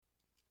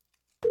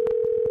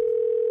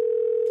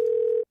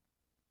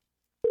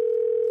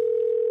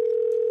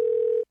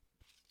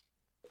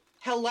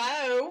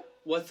Hello?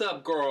 What's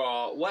up,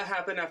 girl? What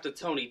happened after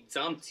Tony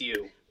dumped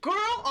you? Girl,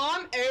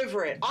 I'm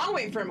over it. I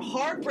went from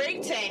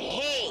heartbreak to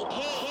hate.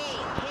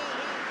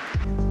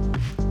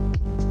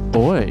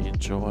 Boy,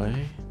 Joy.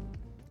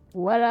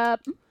 What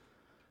up?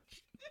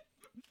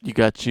 You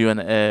got you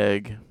an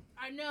egg.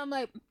 I know, I'm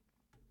like,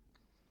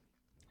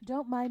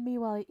 don't mind me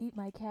while I eat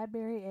my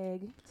Cadbury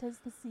egg. 'Tis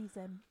the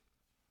season.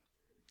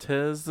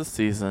 'Tis the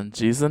season.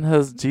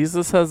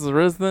 Jesus has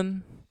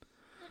risen,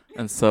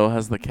 and so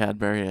has the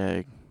Cadbury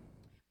egg.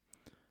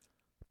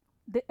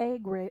 The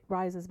egg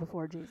rises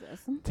before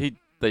Jesus.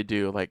 They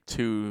do like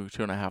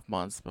 2.5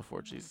 months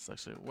before Jesus,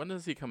 actually. When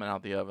is he coming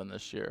out the oven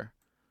this year?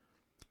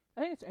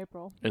 I think it's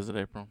April. Is it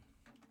April?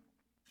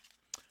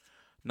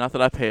 Not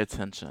that I pay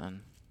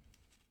attention.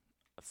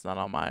 It's not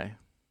on my...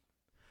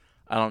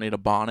 I don't need a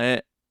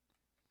bonnet.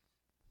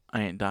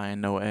 I ain't dyeing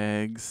no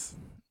eggs.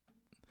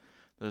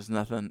 There's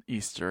nothing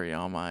Eastery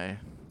on my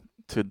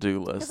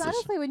to-do list. Because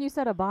honestly, when you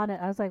said a bonnet,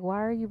 I was like,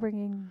 why are you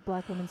bringing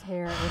black women's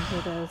hair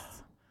into this?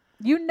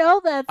 You know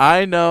that.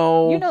 I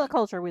know. You know the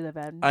culture we live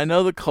in. I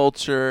know the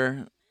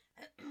culture.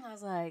 I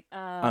was like,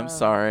 I'm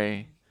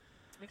sorry.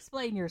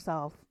 Explain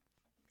yourself.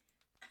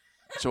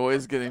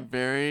 Joy's getting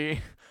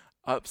very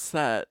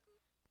upset.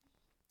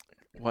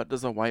 What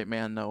does a white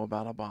man know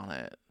about a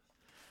bonnet?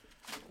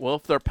 Well,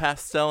 if they're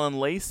pastel and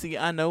lacy,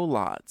 I know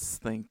lots.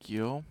 Thank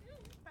you.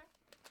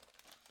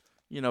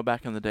 You know,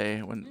 back in the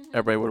day when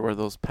everybody would wear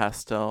those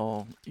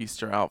pastel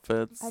Easter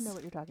outfits. I know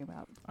what you're talking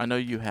about. I know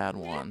you had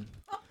one.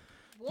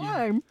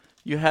 Why?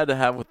 You had to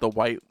have with the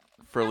white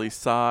frilly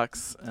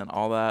socks and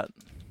all that.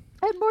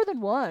 I had more than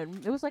one.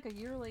 It was like a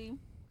yearly.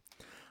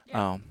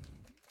 Oh.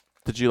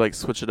 Did you like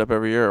switch it up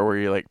every year, or were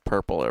you like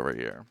purple every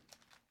year?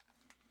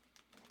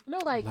 No,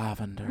 like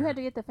Lavender. you had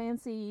to get the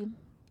fancy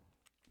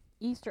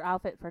Easter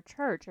outfit for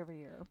church every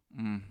year.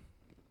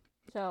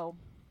 So,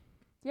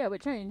 yeah, it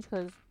would change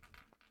because,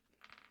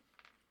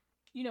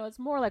 you know, it's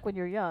more like when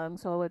you're young,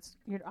 so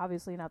you're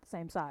obviously not the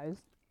same size.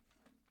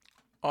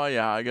 Oh,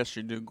 yeah, I guess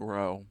you do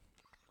grow.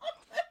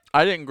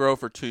 I didn't grow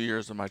for 2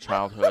 years of my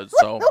childhood,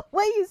 so... The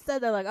way you said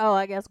that, like, oh,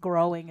 I guess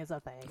growing is a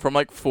thing. From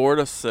like 4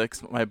 to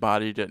 6, my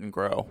body didn't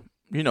grow.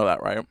 You know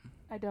that, right?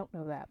 I don't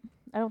know that.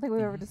 I don't think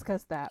we've ever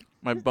discussed that.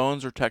 My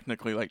bones are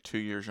technically like 2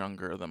 years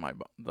younger than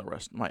the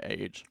rest of my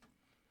age.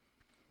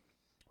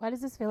 Why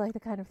does this feel like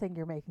the kind of thing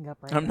you're making up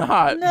right I'm now?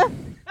 not.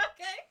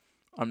 Okay.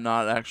 I'm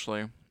not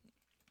actually.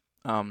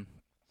 I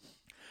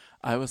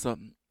was a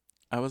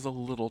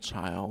little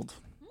child.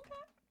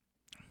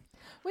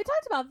 We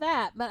talked about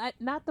that, but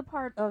not the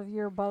part of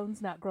your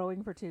bones not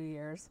growing for 2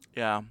 years.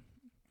 Yeah.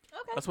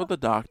 Okay. That's what the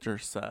doctor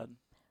said.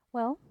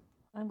 Well,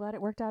 I'm glad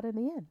it worked out in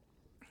the end.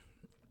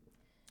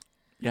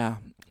 Yeah,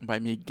 by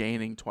me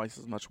gaining twice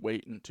as much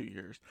weight in 2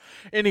 years.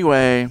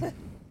 Anyway,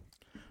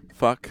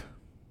 fuck.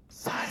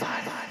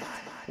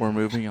 We're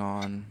moving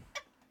on.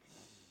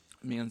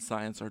 Me and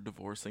Science are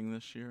divorcing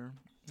this year.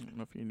 I don't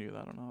know if you knew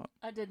that or not.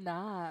 I did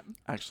not.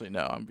 Actually,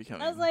 no, I'm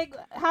becoming... I was like,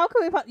 how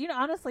can we...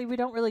 honestly, we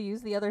don't really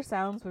use the other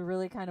sounds. We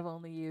really kind of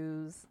only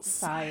use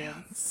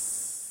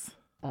science.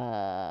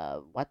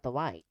 What the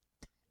white?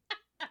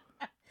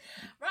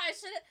 Right,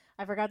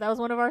 I forgot that was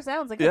one of our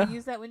sounds. I could have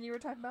used that when you were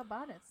talking about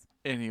bonnets.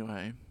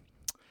 Anyway,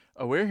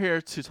 we're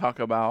here to talk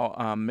about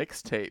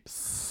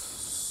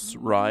mixtapes,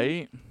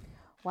 right?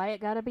 Why it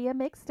gotta be a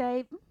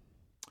mixtape?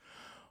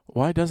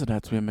 Why does it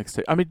have to be a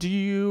mixtape?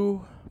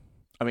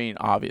 I mean,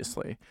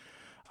 obviously,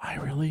 I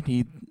really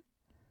need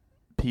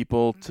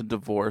people to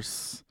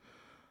divorce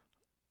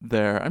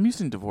I'm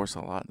using divorce a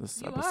lot in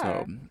this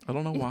episode. I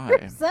don't know why. You're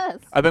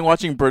obsessed. I've been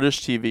watching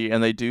British TV,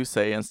 and they do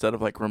say instead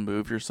of like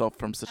remove yourself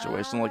from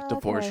situation, like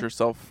divorce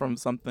yourself from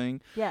something.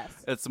 Yes.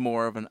 It's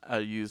more of a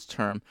used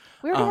term.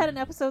 We already had an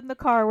episode in the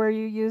car where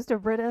you used a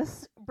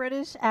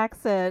British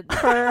accent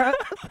for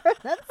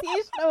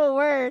pronunciation of a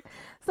word.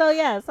 So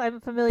yes, I'm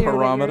familiar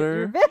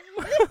Parameter?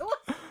 with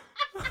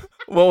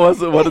What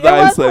was it? What did it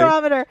I was say?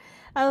 Parameter.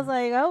 I was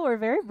like, oh, we're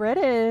very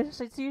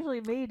British. It's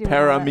usually me doing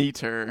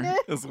Parameter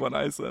is what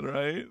I said,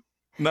 right?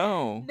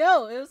 No.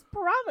 No, it was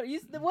parameter.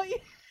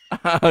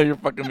 You're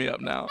fucking me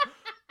up now.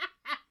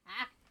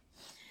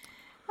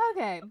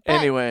 Okay.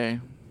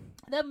 Anyway.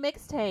 The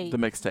mixtape. The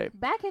mixtape.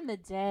 Back in the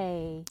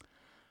day,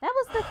 that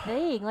was the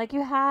thing. Like,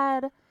 you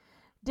had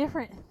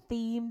different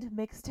themed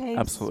mixtapes.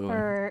 Absolutely.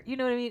 For, you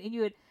know what I mean? And you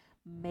would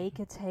make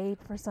a tape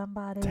for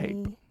somebody.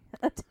 Tape.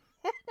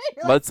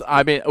 Like,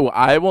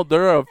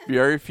 there are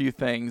very few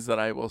things that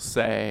I will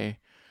say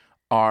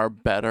are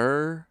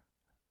better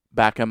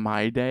back in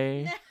my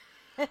day.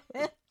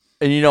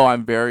 And you know,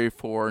 I'm very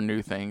for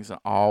new things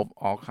and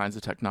all kinds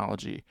of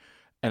technology.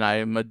 And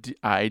I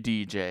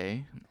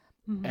DJ,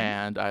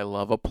 and I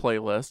love a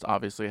playlist.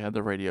 Obviously, I had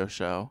the radio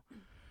show.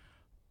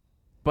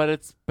 But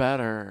it's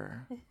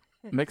better.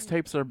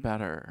 Mixtapes are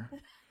better.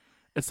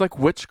 It's like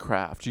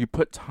witchcraft. You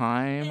put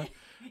time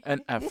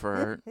and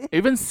effort.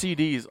 Even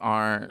CDs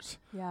aren't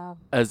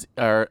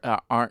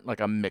aren't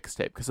like a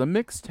mixtape, because a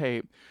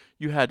mixtape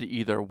you had to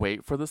either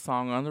wait for the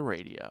song on the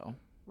radio,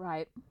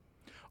 right,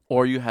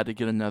 or you had to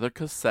get another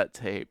cassette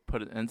tape,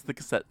 put it into the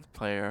cassette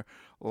player,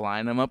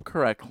 line them up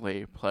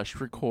correctly, plus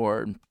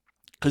record.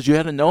 Because you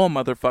had to know a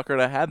motherfucker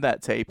that had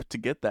that tape to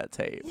get that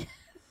tape.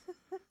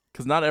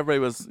 Because not everybody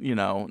was,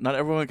 not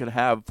everyone could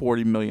have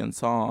 40 million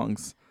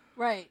songs.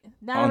 Right.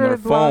 Not On their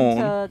everyone belonged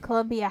phone. to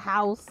Columbia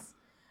House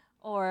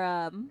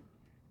or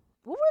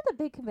what were the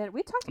big competitors?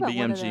 We talked about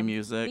one of BMG them.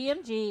 Music.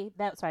 BMG.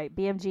 That's right.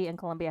 BMG and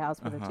Columbia House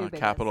were the two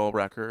biggest. Capitol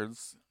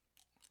Records.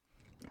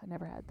 I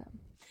never had them.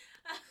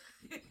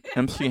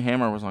 MC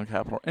Hammer was on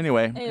Capitol.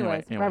 Anyway.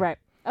 Right.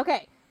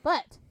 Okay,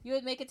 but you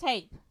would make a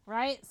tape,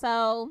 right?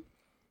 So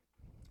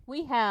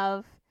we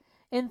have,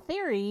 in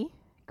theory,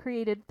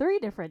 created 3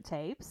 different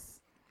tapes.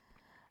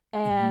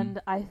 And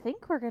I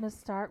think we're going to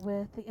start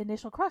with the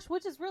initial crush,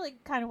 which is really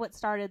kind of what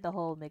started the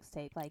whole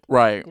mixtape. Like,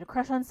 Right. you had a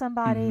crush on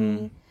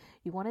somebody.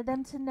 You wanted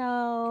them to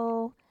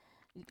know.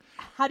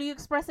 How do you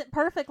express it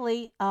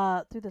perfectly?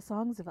 Through the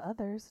songs of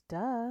others.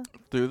 Duh.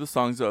 Through the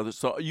songs of others.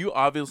 So you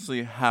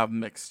obviously have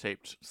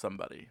mixtaped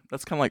somebody.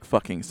 That's kind of like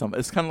fucking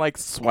somebody. It's kind of like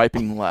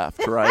swiping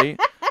left, right?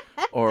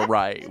 Or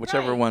right.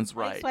 Whichever one's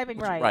Like right. swiping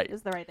Right. right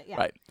is the right thing. Yeah.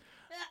 Right.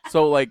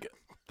 So, like,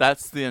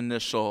 that's the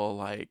initial,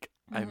 like,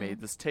 I Mhm.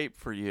 made this tape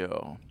for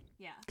you.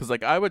 Yeah. Because,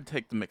 like, I would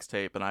take the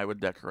mixtape and I would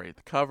decorate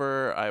the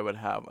cover. I would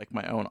have, like,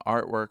 my own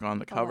artwork on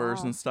the covers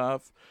wow. and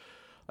stuff.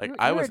 Like, You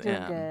I were was doing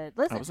in. good.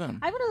 Listen, I was in.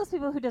 I'm one of those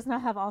people who does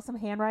not have awesome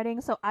handwriting,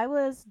 so I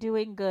was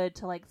doing good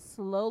to like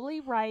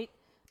slowly write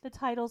the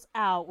titles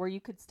out where you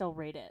could still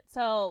read it.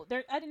 So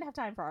I didn't have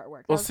time for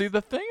artwork. Well, see,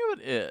 the thing of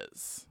it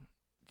is,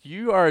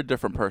 you are a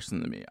different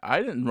person than me.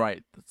 I didn't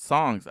write the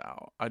songs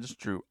out. I just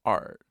drew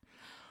art.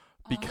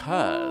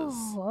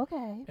 Because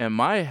okay. in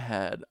my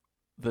head,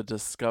 the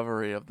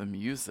discovery of the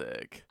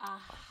music.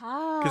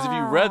 Aha. Because if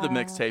you read the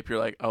mixtape, you're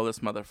like, oh, this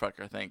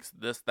motherfucker thinks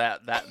this,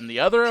 that, and the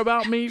other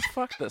about me.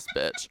 Fuck this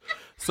bitch.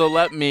 So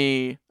let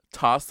me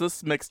toss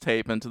this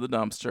mixtape into the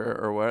dumpster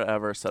or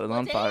whatever, set it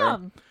on fire.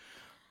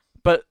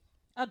 But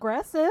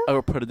Aggressive. I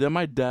would put it in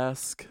my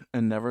desk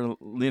and never,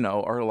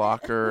 or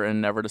locker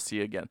and never to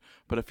see again.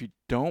 But if you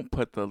don't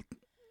put the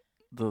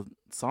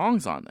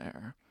songs on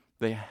there,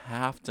 they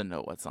have to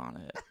know what's on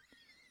it.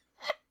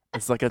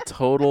 It's like a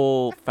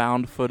total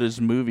found footage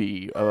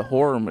movie, a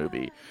horror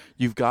movie.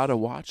 You've got to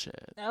watch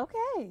it.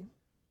 Okay.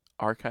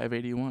 Archive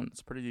 81.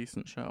 It's a pretty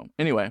decent show.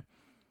 Anyway.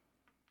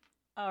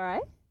 All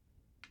right.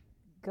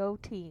 Go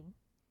team.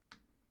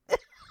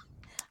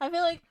 I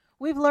feel like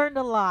we've learned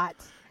a lot.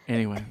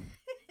 Anyway.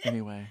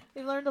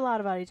 We've learned a lot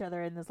about each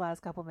other in this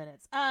last couple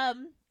minutes.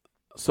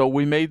 So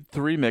we made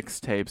 3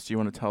 mixtapes. Do you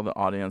want to tell the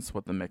audience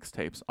what the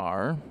mixtapes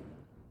are?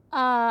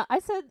 I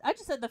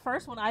just said the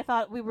first one. I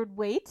thought we would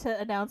wait to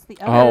announce the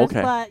Oh, others,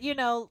 okay. but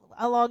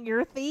along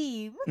your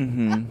theme,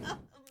 Mm-hmm.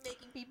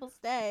 making people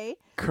stay.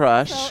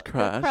 Crush. So,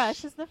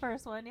 Crush is the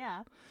first one,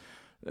 yeah.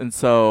 And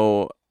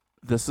so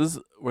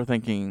we're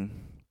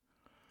thinking,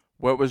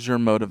 what was your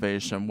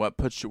motivation? What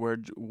put you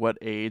what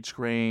age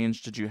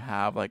range did you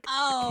have? Like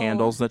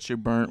candles that you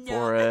burnt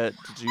for it?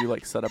 Did you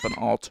like set up an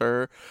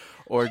altar?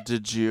 Or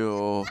did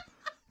you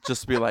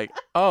just be like,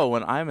 oh,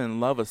 when I'm in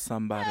love with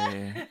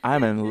somebody,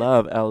 I'm in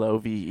love,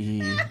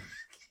 LOVE.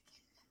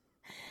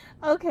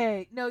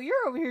 Okay, no,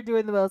 you're over here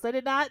doing the most. I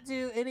did not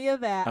do any of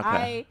that.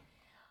 Okay.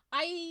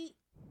 I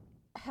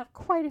have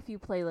quite a few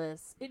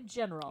playlists in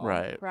general,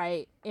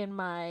 right, in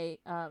my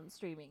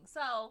streaming.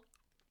 So,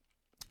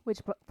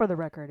 which for the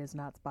record is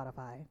not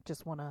Spotify.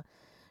 Just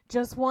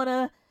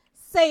wanna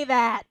say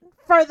that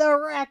for the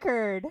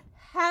record.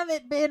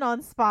 Haven't been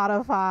on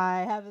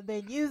Spotify. Haven't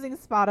been using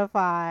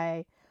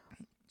Spotify.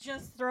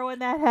 Just throwing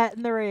that hat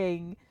in the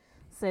ring,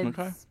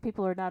 since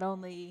people are not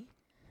only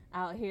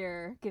out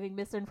here giving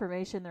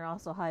misinformation, they're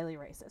also highly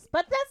racist.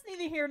 But that's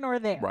neither here nor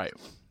there. Right.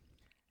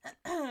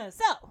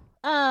 So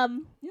I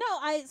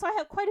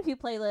have quite a few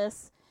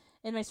playlists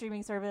in my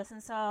streaming service,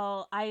 and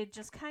so I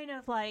just kind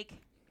of like,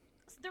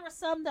 there were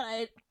some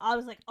that I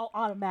was like, oh,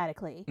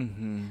 automatically.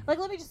 Mm-hmm. Like,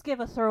 let me just give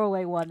a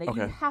throwaway one that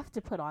you Okay. have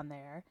to put on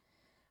there.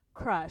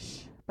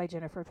 Crush by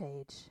Jennifer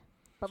Page.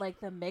 But like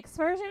the mixed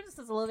version is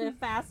a little bit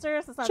faster.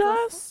 So it's not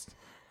Just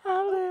a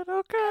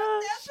little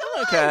crush. That's the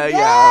one, Okay,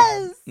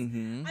 yes! yeah.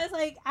 Mm-hmm. I was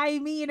like,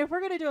 if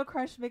we're gonna do a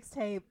Crush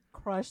mixtape,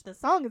 Crush, the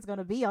song is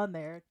gonna be on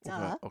there.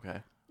 Duh.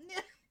 Okay.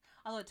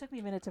 Although it took me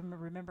a minute to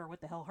remember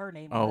what the hell her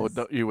name Oh, was.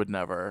 you would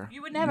never.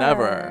 You would never.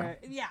 Never.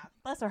 Yeah,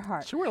 bless her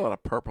heart. She wore a lot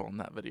of purple in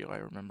that video, I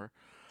remember.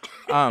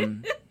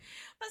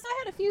 But so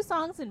I had a few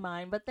songs in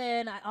mind, but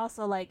then I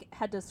also like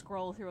had to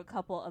scroll through a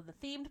couple of the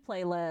themed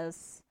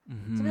playlists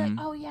to be like,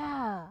 oh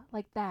yeah,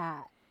 like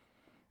that.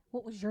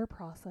 What was your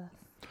process?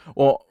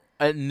 Well,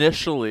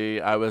 initially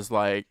I was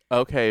like,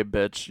 okay,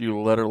 bitch, you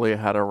literally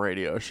had a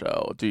radio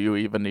show. Do you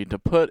even need to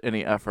put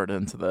any effort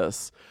into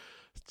this?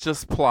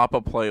 Just plop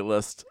a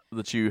playlist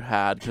that you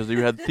had, because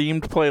you had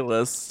themed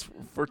playlists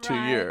for 2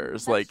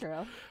 years. That's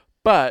true.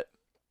 But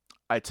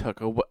I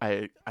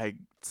I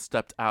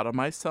stepped out of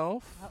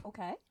myself.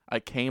 Okay. I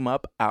came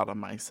up out of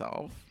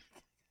myself.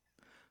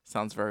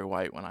 Sounds very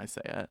white when I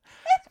say it.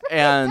 It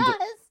And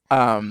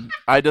does.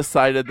 I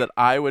decided that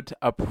I would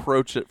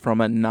approach it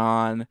from a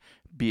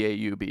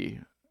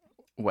non-BAUB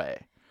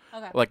way.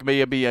 Okay. Like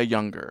maybe a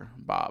younger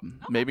Bob.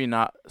 Okay. Maybe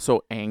not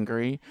so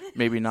angry.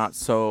 Maybe not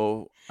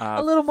so...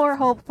 a little more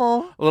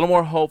hopeful. A little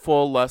more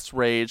hopeful, less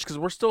rage. Because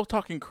we're still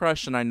talking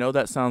crush, and I know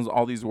that sounds...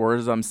 All these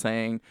words I'm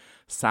saying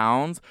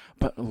sounds.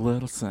 But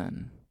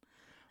listen,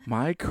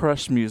 my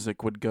crush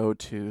music would go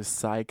to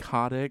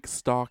psychotic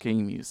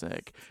stalking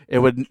music. It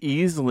would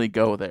easily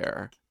go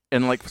there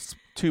in like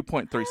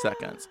 2.3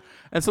 seconds.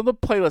 And so the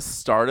playlist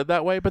started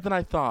that way, but then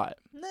I thought...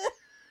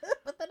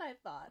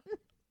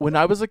 When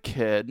I was a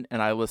kid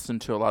and I listened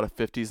to a lot of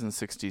 50s and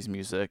 60s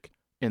music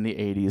in the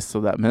 80s,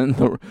 so that meant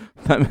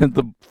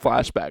the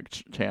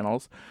flashback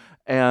channels,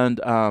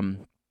 and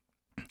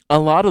a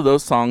lot of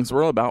those songs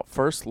were about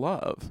first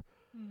love.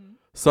 Mm-hmm.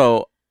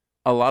 So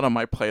a lot of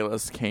my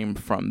playlists came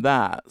from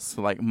that.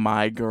 So like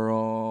My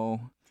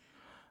Girl,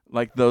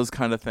 like those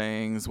kind of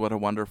things, What a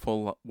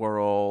Wonderful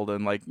World,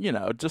 and like, you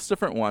know, just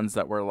different ones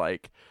that were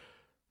like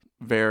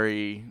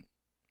very,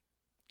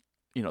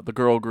 you know, the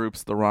girl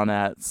groups, the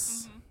Ronettes.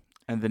 Mm-hmm.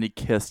 And then He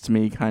Kissed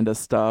Me kind of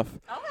stuff.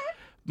 Okay.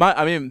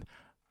 I mean,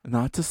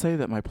 not to say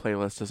that my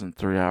playlist isn't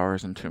 3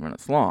 hours and 2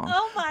 minutes long.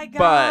 Oh my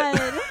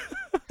God.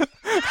 But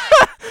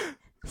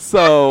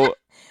so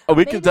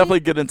we could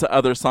definitely get into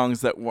other songs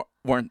that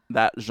weren't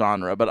that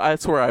genre, but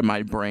that's where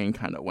my brain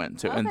kind of went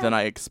to. Okay. And then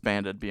I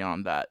expanded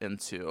beyond that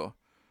into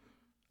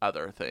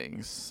other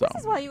things. So.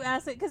 This is why you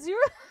asked it, because we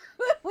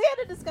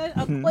had a discussion,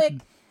 a quick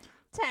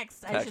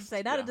text, I should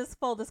say. Not a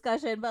full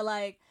discussion, but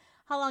like,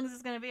 how long is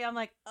this going to be? I'm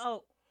like,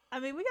 oh. I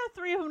mean, we got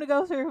 3 of them to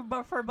go through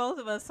for both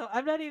of us, so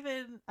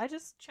I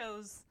just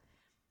chose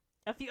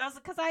a few.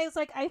 Because I was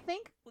like, I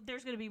think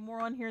there's going to be more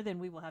on here than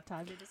we will have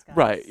time to discuss.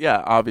 Right,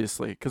 yeah,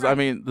 obviously. Because, I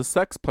mean, the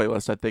sex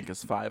playlist, I think,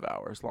 is 5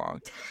 hours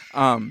long.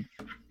 You're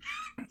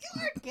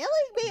killing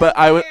me.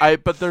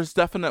 But there's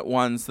definite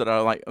ones that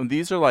are like,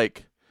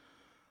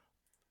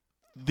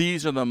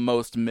 these are the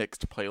most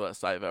mixed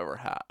playlists I've ever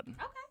had. Okay.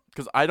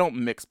 Because I don't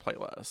mix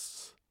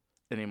playlists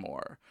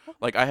anymore.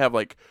 Like, I have,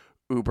 like,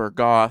 uber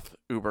goth,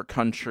 uber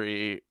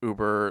country,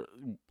 uber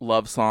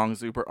love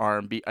songs, uber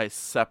R&B. I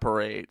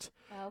separate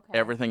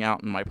everything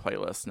out in my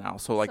playlist now.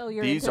 So like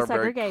these are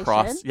very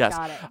cross. Yes,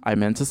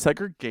 I'm into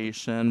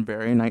segregation,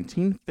 very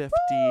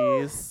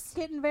 1950s. It's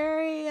getting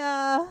very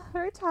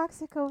very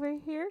toxic over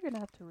here. Gonna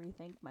have to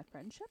rethink my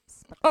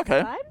friendships.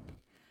 Okay.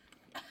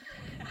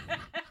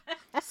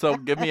 So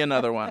give me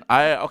another one.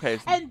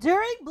 And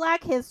during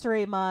Black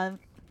History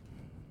Month.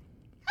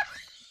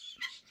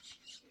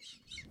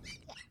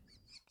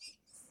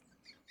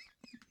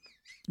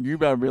 You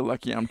better be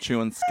lucky I'm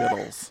chewing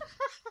Skittles.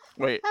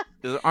 Wait,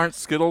 aren't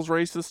Skittles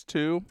racist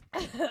too?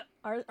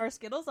 Are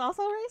Skittles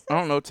also racist? I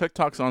don't know.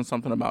 TikTok's on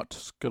something about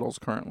Skittles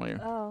currently.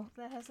 Oh,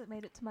 that hasn't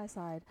made it to my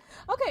side.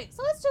 Okay,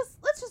 so let's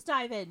just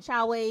dive in,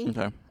 shall we?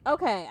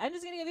 Okay, I'm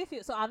just gonna give you a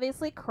few. So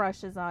obviously,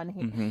 Crush is on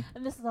here,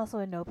 and this is also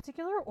in no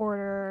particular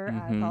order.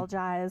 I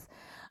apologize.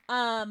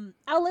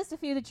 I'll list a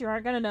few that you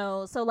aren't gonna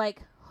know. So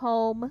like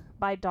Home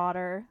by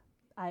Daughter.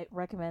 I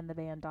recommend the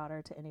band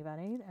Daughter to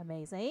anybody.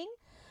 Amazing.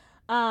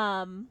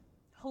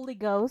 Holy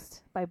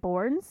Ghost by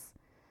Borns.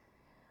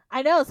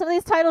 I know some of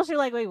these titles you're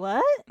like, wait,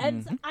 what?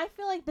 And I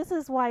feel like this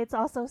is why it's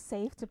also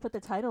safe to put the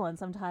title on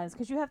sometimes,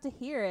 because you have to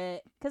hear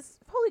it. Because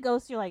Holy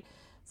Ghost, you're like,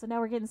 so now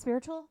we're getting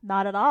spiritual?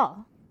 Not at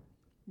all.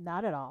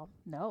 Not at all.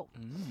 No.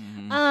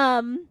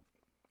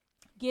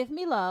 Give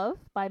Me Love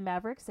by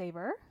Maverick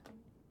Sabre.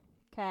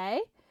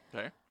 Okay.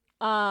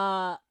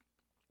 Gala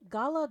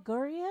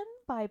Gurian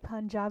by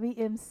Punjabi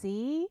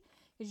MC.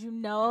 Because you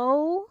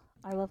know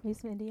I love me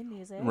some Indian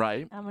music.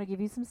 Right. I'm going to give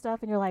you some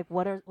stuff, and you're like,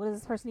 what is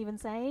this person even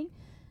saying?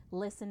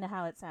 Listen to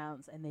how it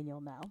sounds, and then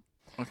you'll know.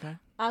 Okay.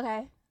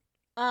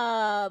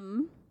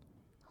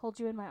 Hold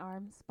You in My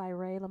Arms by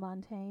Ray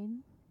LaMontagne.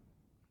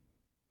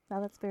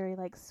 Now that's very,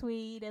 like,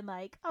 sweet and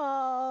like,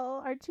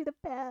 oh, aren't you the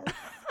best?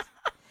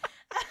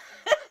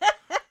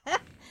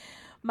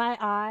 My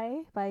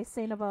Eye by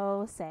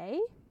Sainabo Say.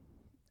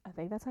 I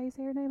think that's how you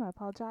say her name. I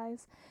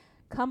apologize.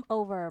 Come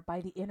Over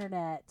by The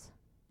Internet.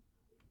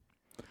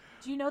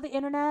 Do you know The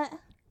Internet?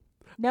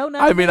 No.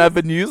 I mean, I've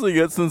been using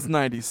it since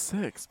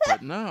 '96,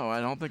 but no, I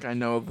don't think I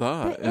know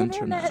the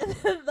Internet.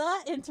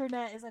 The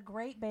Internet is a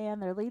great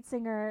band. Their lead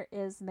singer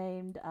is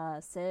named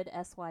Sid,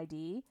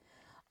 S-Y-D.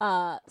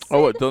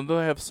 Sid, don't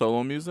they have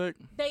solo music?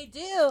 They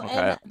do, okay.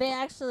 And they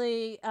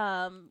actually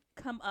come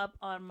up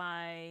on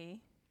my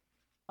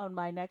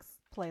next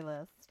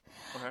playlist.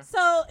 Okay.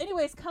 So,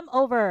 anyways, Come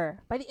Over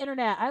by The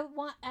Internet. I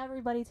want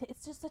everybody to.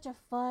 It's just such a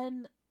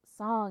fun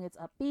song. It's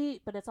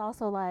upbeat, but it's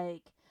also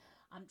like,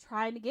 I'm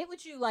trying to get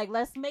with you. Like,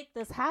 let's make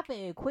this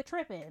happen. Quit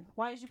tripping.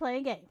 Why is you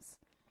playing games?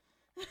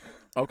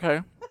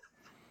 Okay.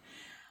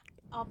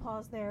 I'll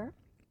pause there.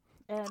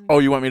 And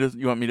you want me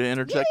to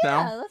interject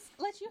now? Yeah, let's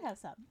let you have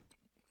some.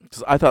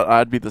 Because I thought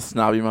I'd be the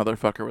snobby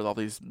motherfucker with all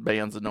these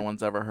bands that no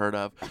one's ever heard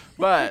of,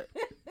 but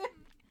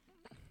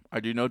I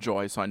do know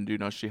Joy, so I do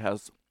know she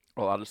has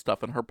a lot of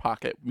stuff in her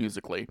pocket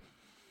musically.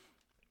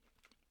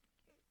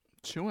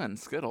 Chewing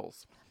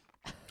Skittles.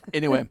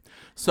 Anyway,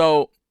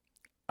 so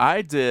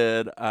I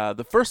did,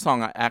 the first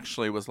song I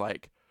actually was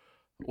like,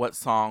 what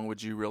song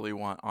would you really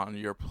want on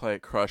your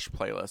crush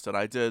playlist? And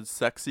I did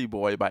Sexy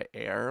Boy by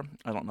Air.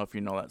 I don't know if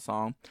you know that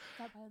song.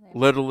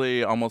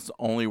 Literally, almost the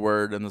only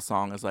word in the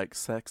song is like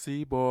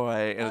sexy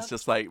boy. And it's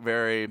just like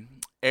very,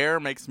 Air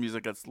makes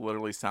music that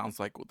literally sounds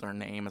like their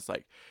name. It's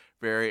like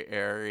very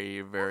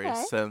airy, very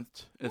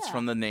synth. It's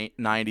from the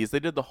 90s. They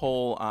did the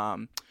whole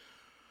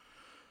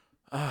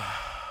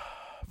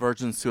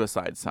Virgin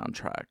Suicide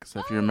soundtrack. So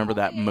if you remember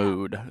that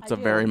mood, it's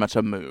very much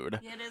a mood.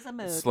 It is a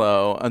mood.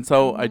 Slow. And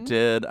so I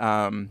did,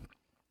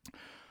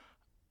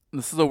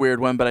 this is a weird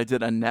one, but I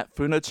did Annette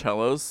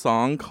Funicello's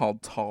song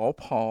called Tall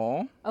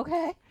Paul.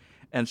 Okay.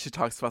 And she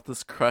talks about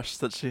this crush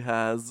that she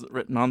has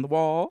written on the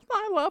wall.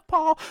 I love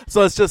Paul.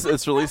 So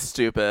it's really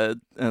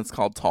stupid. And it's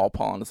called Tall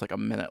Paul, and it's like a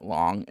minute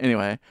long.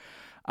 Anyway,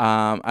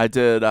 I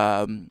did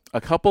a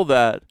couple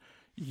that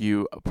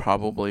you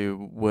probably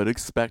would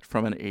expect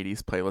from an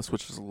 80s playlist,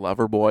 which is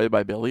Loverboy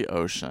by Billy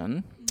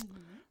Ocean.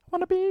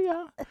 Wanna be,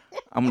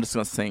 I'm just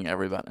going to sing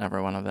every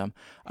one of them.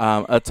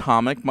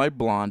 Atomic by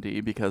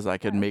Blondie, because I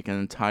could make an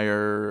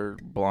entire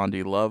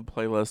Blondie love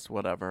playlist,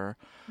 whatever.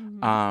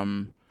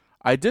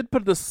 I did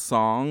put this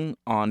song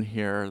on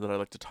here that I'd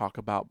like to talk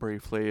about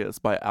briefly. It's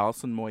by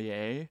Alison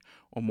Moyet,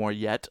 or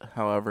Moyet,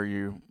 however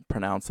you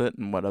pronounce it,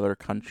 and what other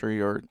country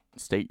or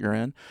state you're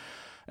in.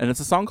 And it's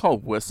a song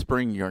called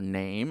Whispering Your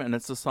Name, and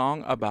it's a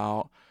song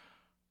about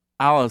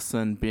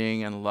Allison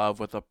being in love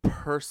with a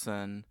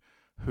person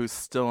who's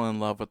still in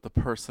love with the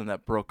person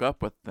that broke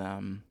up with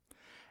them,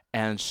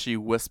 and she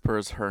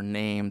whispers her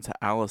name to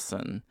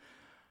Allison.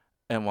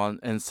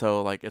 And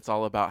so, like, it's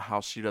all about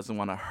how she doesn't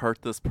want to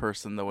hurt this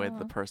person the way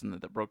the person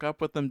that broke up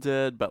with them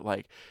did, but,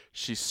 like,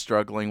 she's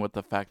struggling with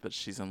the fact that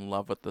she's in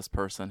love with this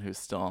person who's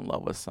still in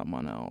love with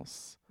someone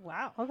else.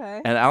 Wow,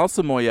 okay. And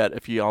Alison Moyet,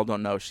 if you all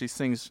don't know, she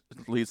sings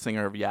lead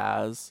singer of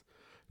Yaz.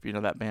 If you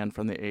know that band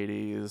from the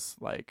 80s,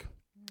 like,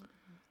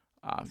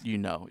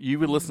 you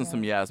would listen to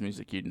some Yaz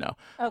music, you'd know.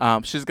 Okay.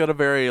 She's got a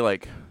very,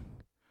 like,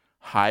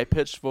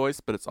 high-pitched voice,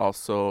 but it's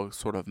also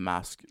sort of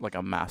like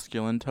a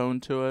masculine tone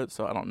to it.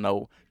 So I don't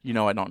know,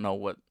 I don't know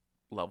what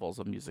levels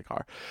of music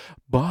are.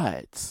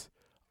 But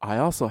I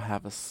also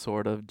have a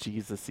sort of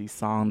Jesus-y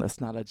song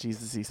that's not a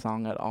Jesus-y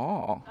song at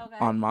all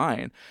on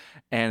mine.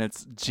 And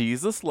it's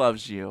Jesus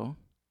Loves You,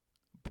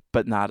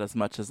 but Not As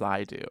Much As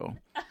I Do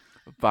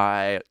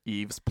by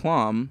Eve's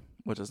Plum,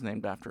 which is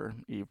named after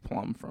Eve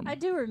Plum from... I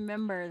do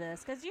remember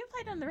this, because you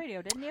played on the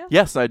radio, didn't you?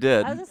 Yes, I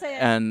did. I was gonna say,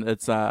 and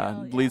it's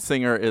lead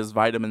singer is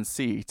Vitamin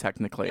C,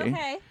 technically.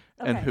 Okay.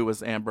 And who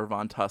was Amber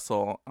Von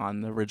Tussle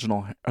on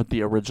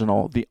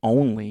the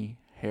only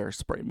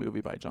Hairspray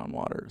movie by John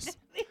Waters.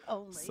 The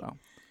only.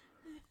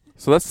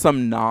 So that's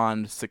some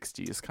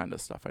non-60s kind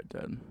of stuff I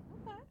did.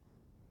 Okay.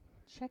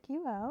 Check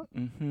you out.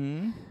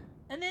 Mm-hmm.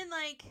 And then,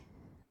 like,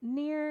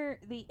 near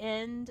the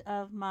end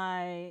of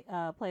my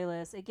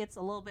playlist, it gets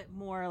a little bit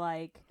more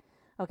like,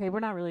 okay, we're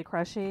not really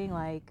crushing,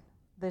 like,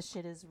 this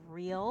shit is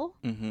real.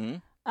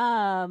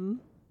 Mm-hmm.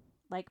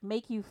 Like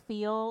Make You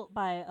Feel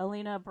by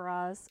Alina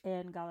Baraz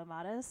and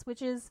Gallimatis,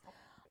 which is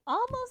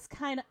almost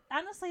kind of,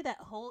 honestly, that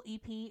whole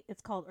EP,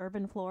 it's called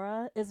Urban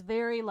Flora, is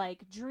very,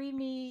 like,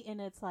 dreamy,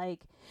 and it's like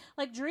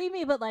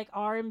dreamy, but like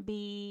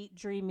R&B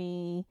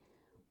dreamy,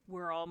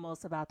 we're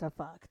almost about to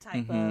fuck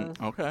type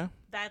of. Okay.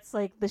 That's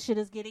like the shit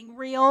is getting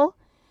real.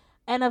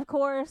 And of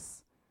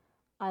course,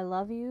 I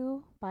Love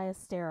You by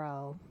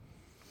Estero.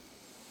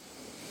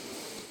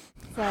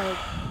 It's like,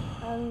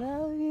 I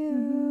love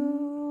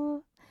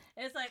you.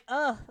 It's like,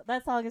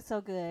 that song is so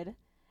good.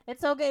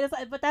 It's so good. It's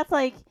like, but that's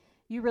like,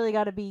 you really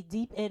got to be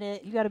deep in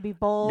it. You got to be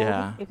bold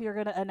if you're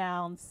going to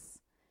announce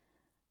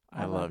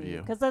I love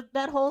you. Because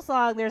that whole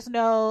song, there's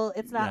no,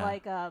 it's not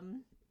like,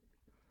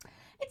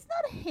 it's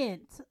not a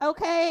hint,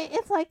 okay?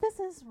 It's like, this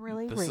is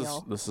really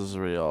real. This is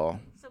real.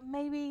 So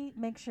maybe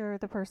make sure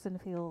the person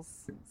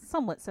feels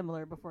somewhat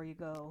similar before you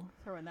go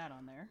throwing that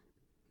on there.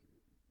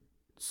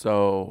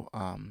 So,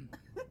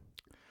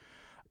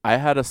 I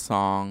had a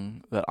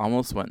song that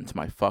almost went into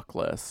my fuck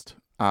list.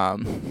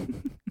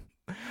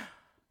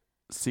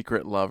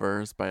 Secret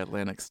Lovers by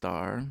Atlantic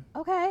Starr.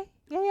 Okay.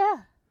 Yeah.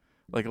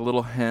 Like a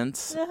little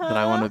hint that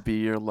I want to be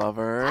your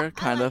lover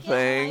kind of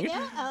thing.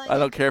 I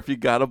don't care if you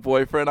got a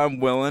boyfriend.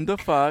 I'm willing to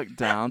fuck,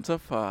 down to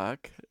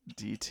fuck.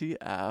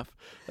 DTF.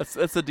 It's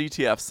a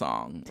DTF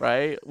song,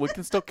 right? We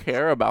can still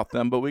care about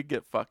them, but we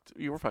get fucked.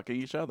 You were fucking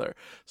each other.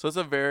 So it's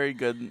a very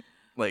good,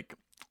 like,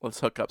 let's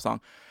hook up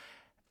song.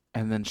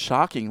 And then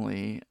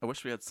shockingly, I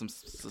wish we had some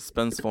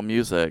suspenseful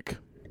music.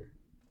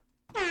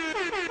 So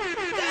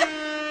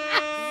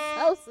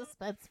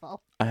suspenseful.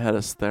 I had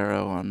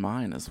Estero on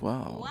mine as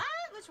well. What?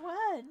 Which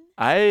one?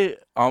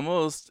 It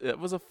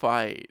was a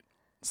fight.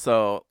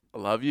 So, I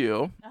Love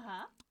You.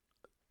 Uh-huh.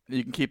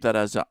 You can keep that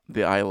as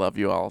the I Love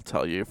You, I'll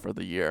tell you, for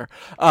the year.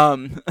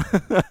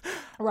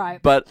 Right.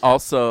 But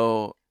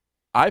also,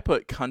 I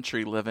put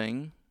Country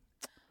Living.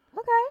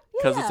 Okay.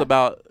 Because it's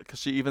about, because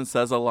she even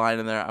says a line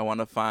in there, I want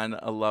to find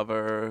a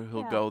lover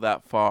who'll go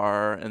that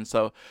far. And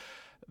so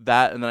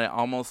That, and then I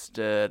almost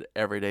did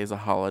Every Day's a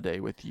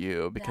Holiday with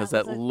You, because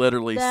that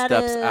literally that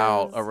steps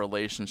out is- a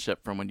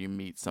relationship from when you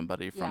meet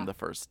somebody from Yeah. the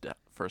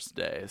first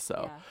day.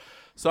 So, Yeah.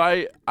 so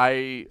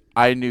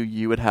I knew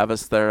you would have a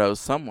Thero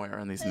somewhere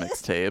in these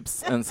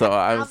mixtapes, and so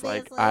I was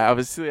like,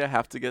 Obviously. I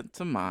have to get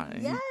to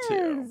mine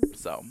too.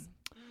 So,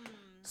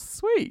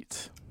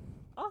 sweet.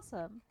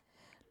 Awesome.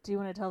 Do you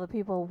want to tell the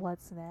people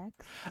what's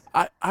next?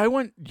 I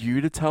want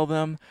you to tell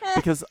them,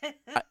 because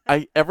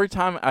I every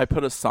time I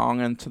put a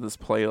song into this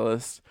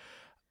playlist,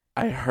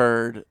 I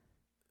heard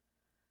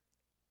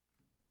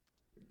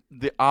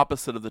the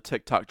opposite of the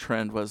TikTok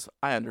trend was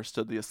I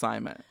understood the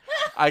assignment.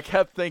 I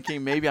kept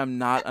thinking maybe I'm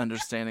not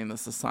understanding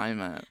this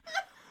assignment.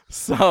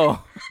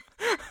 So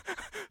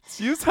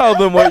you tell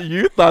them what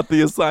you thought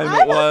the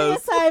assignment was.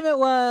 The assignment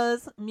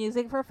was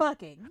music for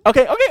fucking.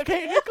 Okay,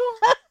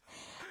 cool.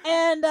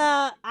 And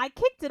I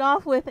kicked it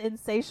off with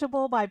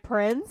Insatiable by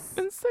Prince.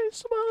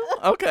 Insatiable.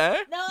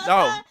 Okay. No, it's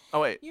not.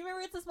 Oh wait. You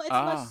remember it's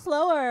much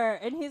slower.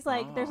 And he's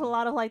like, there's a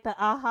lot of like the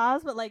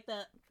ahas, but like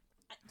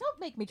don't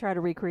make me try to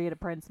recreate a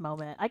Prince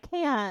moment. I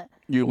can't.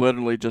 You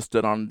literally just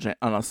did on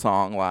a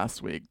song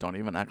last week. Don't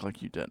even act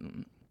like you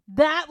didn't.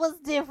 That was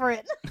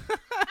different.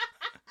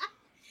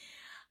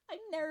 I'm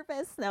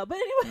nervous now. But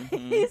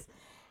anyways,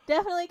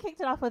 definitely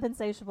kicked it off with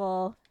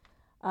Insatiable.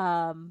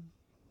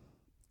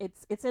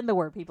 It's in the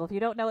word, people. If you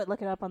don't know it,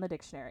 look it up on the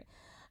dictionary.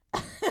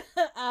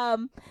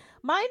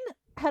 Mine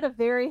had a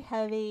very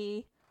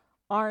heavy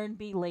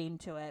R&B lane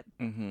to it.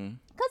 Mm-hmm.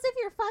 Because if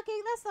you're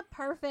fucking, that's the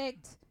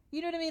perfect,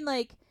 you know what I mean?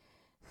 Like,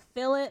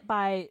 Feel It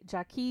by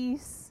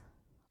Jaquise.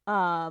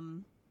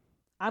 I'm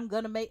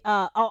gonna make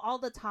All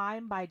the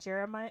Time by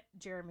Jeremy,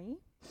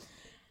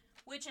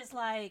 which is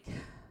like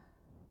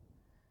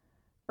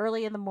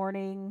early in the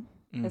morning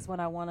is when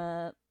I want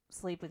to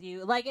sleep with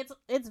you. Like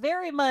it's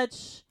very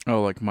much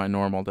like My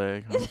Normal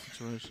Day kind of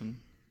situation.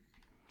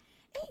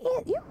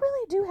 You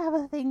really do have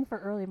a thing for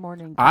early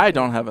morning. I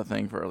don't have a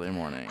thing for early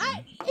morning.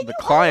 You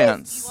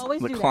clients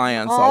always do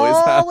always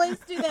have. Always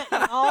do that.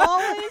 You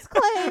always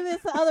claim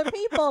it's to other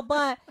people,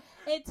 but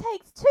it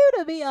takes two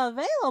to be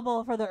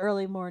available for the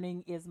early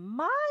morning is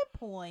my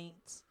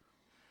point.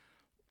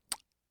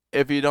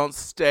 If you don't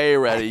stay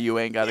ready, you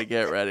ain't got to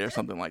get ready, or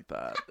something like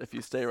that. If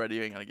you stay ready,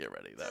 you ain't got to get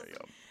ready. There you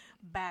go.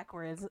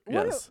 Backwards.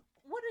 Yes.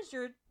 What does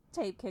your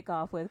tape kick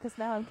off with? Because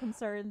now I'm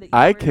concerned that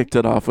I kicked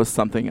it off with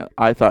something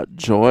I thought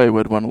Joy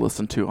would want to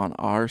listen to on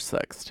our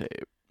sex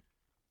tape.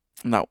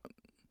 No,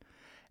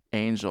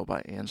 Angel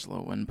by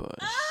Angela Winbush.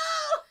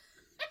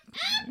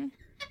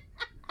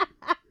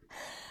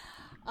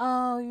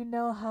 Oh, you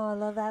know how I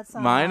love that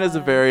song. Mine is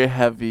a very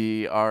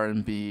heavy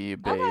R&B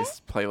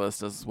based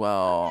playlist as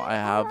well. I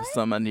have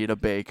some Anita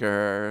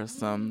Baker,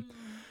 some,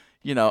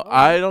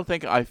 I don't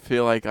think I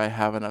feel like I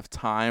have enough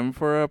time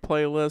for a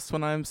playlist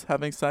when I'm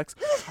having sex,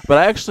 but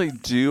I actually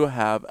do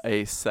have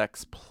a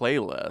sex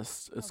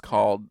playlist. It's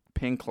called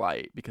Pink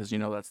Light, because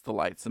that's the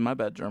lights in my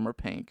bedroom are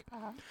pink,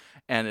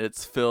 and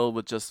it's filled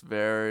with just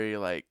very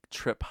like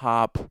trip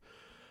hop,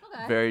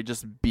 very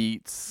just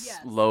beats,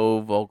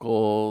 low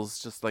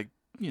vocals, just like.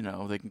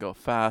 They can go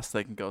fast,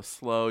 they can go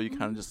slow. You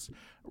kind of just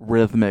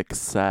rhythmic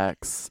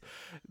sex,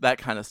 that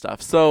kind of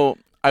stuff. So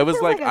I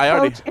was like,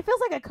 it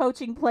feels like a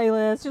coaching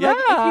playlist. You're like,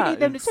 if you need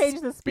them to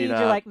change the speed,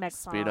 you're like,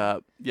 next song. Speed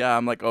up. Yeah,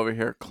 I'm like over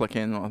here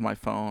clicking with my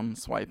phone,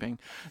 swiping.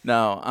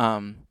 No,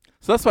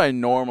 so that's what I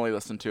normally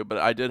listen to, but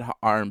I did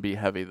R&B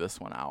heavy this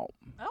one out.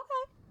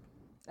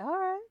 Okay.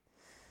 All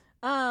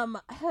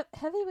right.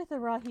 Heavy with the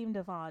Raheem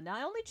Devon. Now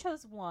I only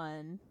chose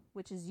one,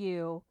 which is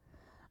You.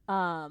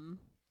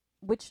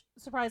 Which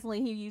surprisingly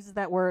he uses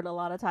that word a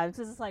lot of times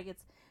because it's like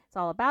it's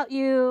all about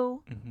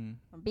you,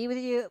 be with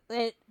you.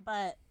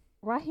 But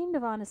Raheem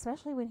Devon,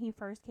 especially when he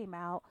first came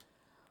out,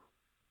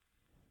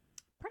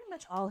 pretty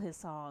much all his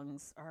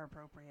songs are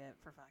appropriate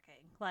for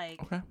fucking. Like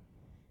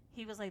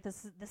he was like,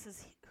 this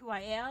is who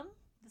I am.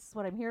 This is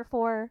what I'm here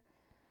for.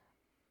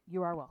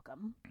 You are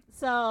welcome.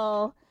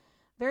 So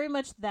very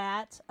much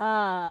that.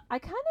 I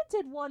kind of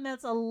did one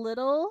that's a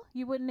little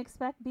you wouldn't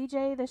expect.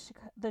 BJ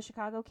the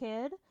Chicago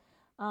Kid.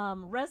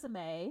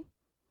 Resume,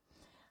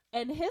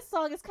 and his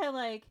song is kind of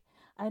like,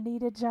 I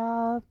need a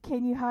job,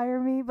 can you hire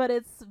me? But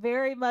it's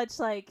very much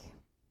like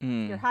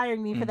you're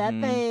hiring me for that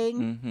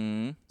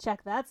thing.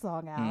 Check that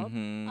song out.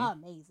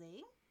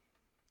 Amazing.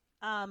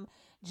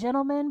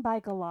 Gentleman by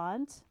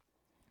Gallant,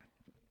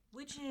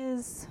 which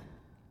is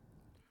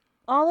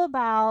all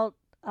about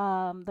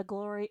the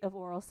glory of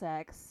oral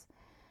sex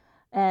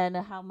and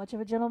how much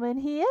of a gentleman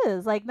he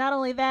is. Like, not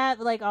only that,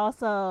 but like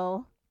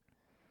also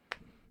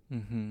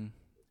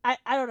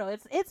I don't know.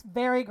 It's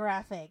very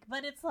graphic,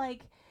 but it's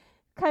like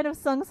kind of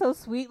sung so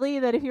sweetly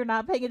that if you're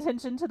not paying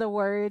attention to the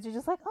words, you're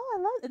just like, oh,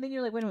 I love it. And then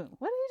you're like, wait a minute,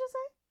 what did you just say?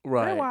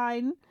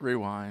 Right.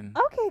 Rewind.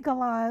 Okay,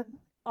 Gallant.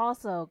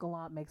 Also,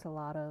 Gallant makes a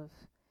lot of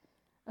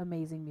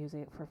amazing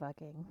music for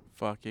fucking.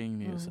 Fucking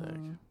music.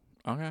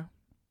 Okay.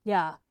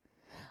 Yeah.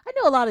 I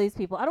know a lot of these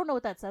people. I don't know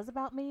what that says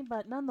about me,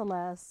 but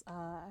nonetheless,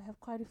 I have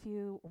quite a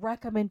few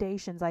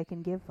recommendations I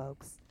can give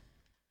folks.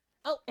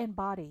 Oh, and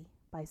Body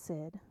by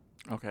Sid.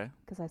 Okay.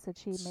 Because I said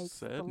she makes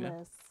Said, the yeah.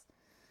 list.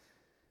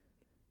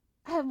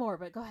 I have more,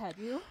 but go ahead.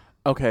 You?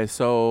 Okay,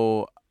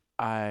 so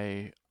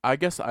I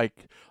guess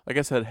like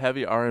I said,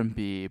 heavy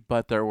R&B,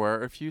 but there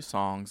were a few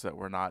songs that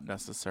were not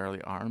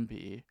necessarily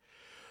R&B,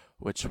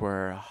 which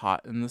were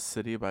 "Hot in the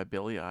City" by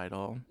Billy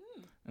Idol.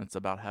 And it's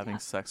about having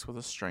sex with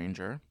a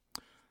stranger.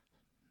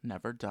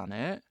 Never done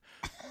it.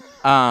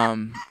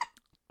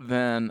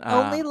 Then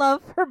Only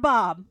Love for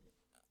Bob.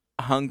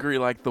 "Hungry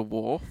Like the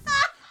Wolf"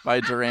 by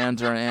Duran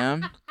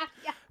Duran.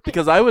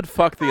 Because I would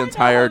fuck the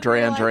entire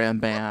Duran Duran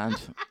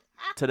band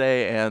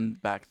today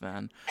and back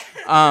then.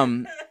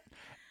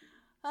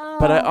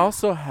 But I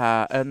also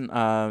had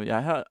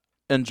I had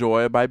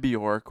 "Enjoy" by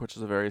Bjork, which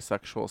is a very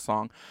sexual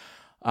song.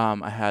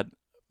 I had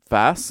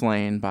 "Fast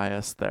Lane" by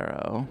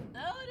Estero.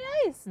 Oh,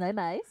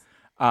 nice.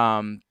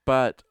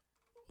 But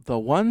the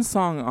one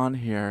song on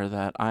here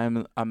that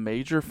I'm a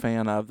major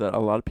fan of, that a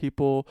lot of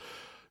people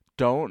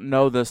don't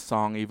know this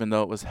song, even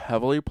though it was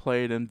heavily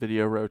played in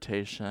video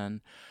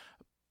rotation,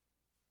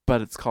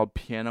 but it's called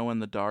 "Piano in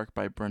the Dark"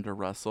 by Brenda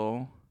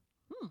Russell.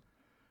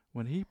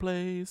 When he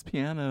plays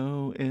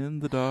piano in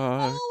the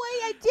dark. Oh,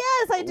 wait,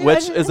 yes, I do.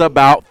 Which is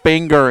about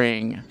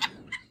fingering.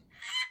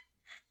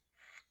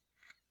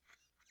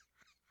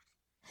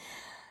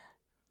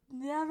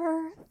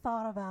 Never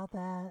thought about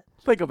that.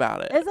 Think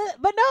about it. Is it?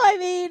 But no, I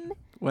mean.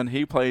 When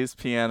he plays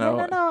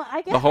piano. No,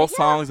 I get the whole it,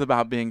 song's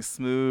about being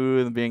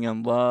smooth and being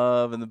in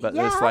love, and but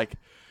it's Yeah. like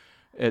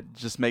it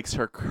just makes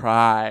her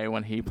cry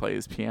when he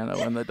plays piano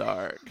in the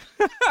dark.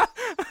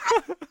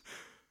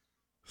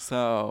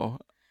 So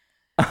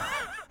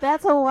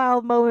That's a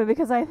wild moment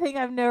because I think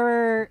I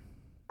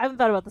haven't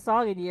thought about the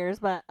song in years,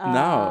 but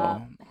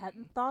No.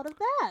 hadn't thought of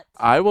that.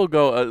 I will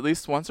go at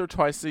least once or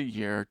twice a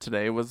year.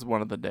 Today was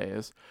one of the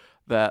days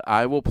that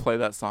I will play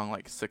that song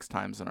like 6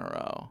 times in a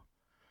row.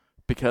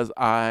 Because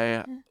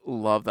I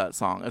love that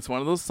song. It's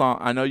one of those songs.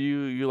 I know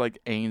you like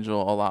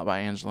 "Angel" a lot by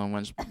Angela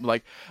Winch.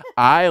 Like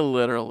I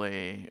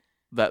literally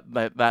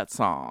that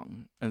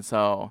song. And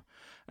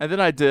then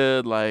I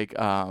did like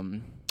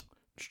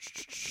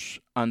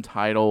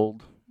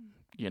Untitled,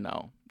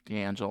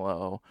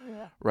 D'Angelo,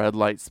 Yeah. Red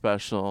Light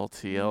Special,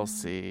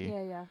 TLC,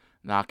 Yeah.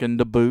 Knockin'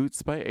 the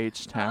Boots by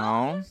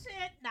H-Town, Oh,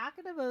 shit.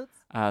 Knocking the boots.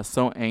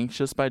 So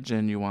Anxious by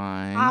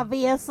Genuine.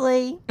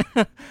 Obviously.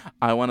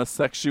 I Want to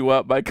Sex You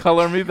Up by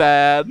Color Me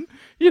Bad.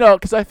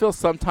 Because I feel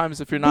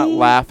sometimes if you're not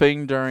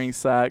laughing during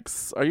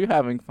sex, are you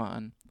having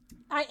fun?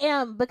 I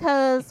am,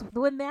 because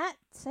when that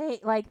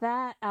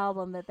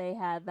album that they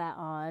had that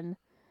on,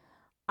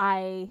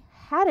 I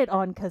had it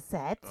on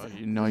cassette. Oh,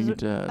 you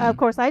did. Of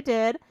course I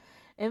did.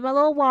 In my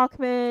little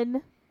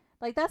Walkman.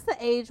 Like, that's the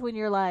age when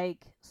you're,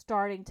 like,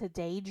 starting to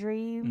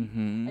daydream.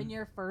 Mm-hmm. And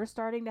you're first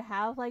starting to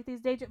have, like,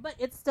 these daydreams. But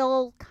it's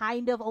still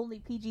kind of only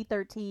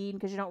PG-13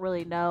 because you don't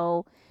really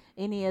know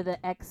any of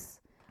the X...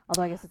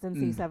 Although I guess it's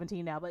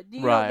NC-17 now. But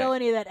you don't know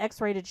any of that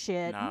X-rated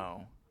shit.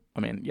 No.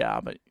 I mean,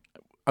 yeah, but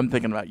I'm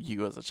thinking about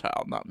you as a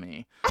child, not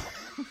me.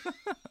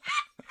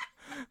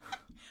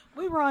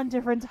 We were on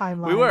different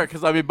timelines. We were,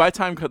 because, I mean, by the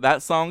time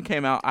that song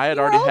came out, I had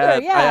You were already older,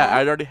 had... yeah.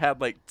 I'd already had,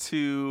 like,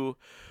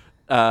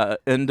 I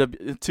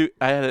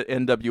had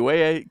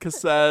NWA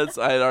cassettes.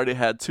 I had already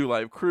had Two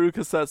Live Crew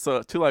cassettes.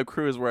 So Two Live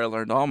Crew is where I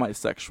learned all my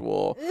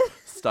sexual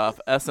stuff.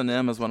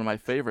 S&M is one of my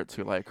favorite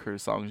Two Live Crew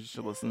songs. You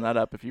should listen that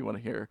up if you want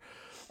to hear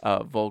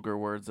vulgar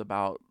words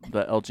about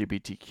the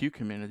LGBTQ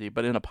community,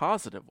 but in a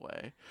positive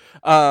way.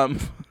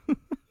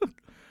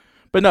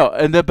 But no,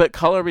 but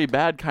Color Me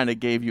Bad kind of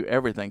gave you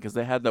everything, because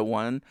they had the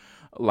one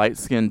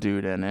light-skinned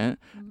dude in it.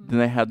 Mm-hmm. Then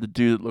they had the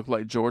dude that looked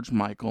like George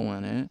Michael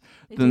in it.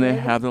 Then they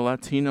had the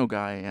Latino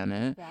guy in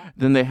it. Yeah.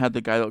 Then they had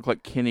the guy that looked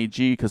like Kenny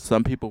G, because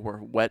some people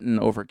were wetting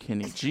over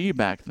Kenny G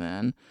back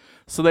then.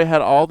 So they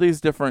had all these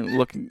different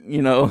looking,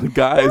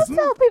 guys. Don't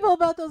tell people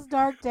about those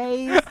dark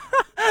days.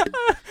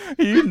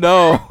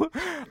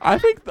 I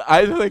think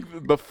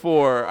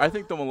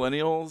the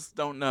millennials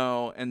don't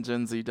know, and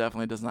Gen Z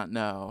definitely does not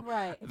know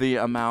the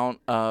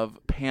amount of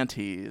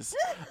panties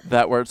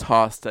that were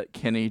tossed at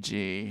Kenny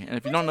G. And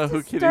if you don't know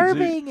who Kenny G,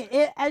 disturbing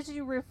as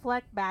you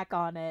reflect back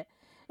on it.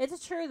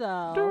 It's true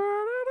though.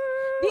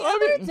 The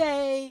other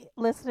day,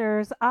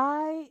 listeners,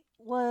 I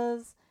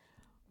was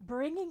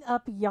bringing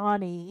up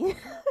Yanni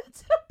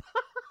because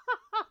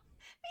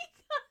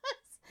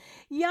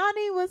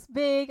Yanni was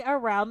big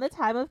around the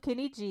time of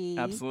Kenny G.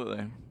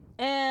 Absolutely.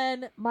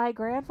 And my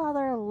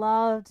grandfather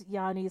loved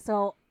Yanni,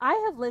 so I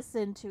have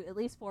listened to at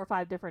least 4 or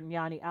 5 different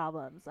Yanni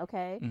albums,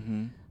 okay?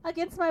 Mm-hmm.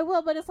 Against my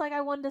will, but it's like I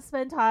wanted to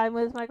spend time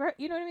with my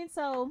you know what I mean?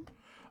 So...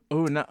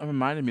 Oh, that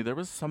reminded me, there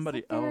was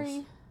somebody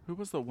else. Who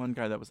was the one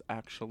guy that was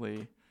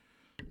actually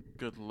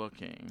good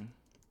looking?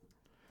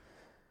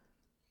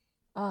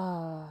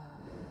 I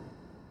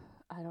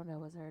don't know.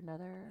 Was there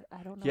another?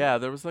 I don't know. Yeah,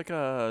 there was like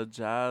a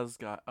jazz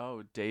guy.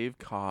 Oh, Dave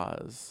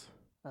Koz.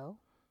 Oh.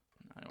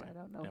 Anyway, I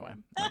don't know.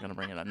 I'm not gonna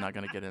bring it up. I'm not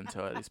gonna get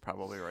into it. He's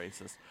probably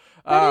racist.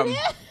 But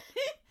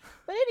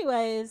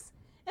anyways,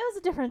 it was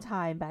a different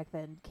time back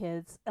then,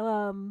 kids.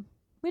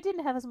 We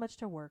didn't have as much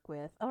to work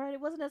with. All right,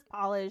 it wasn't as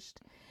polished,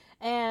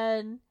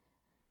 and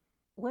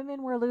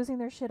women were losing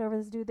their shit over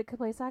this dude that could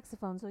play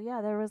saxophone. So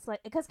yeah, there was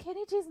like, because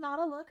Kenny G's not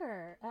a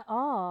looker at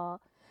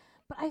all,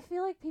 but I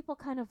feel like people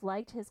kind of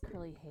liked his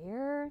curly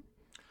hair.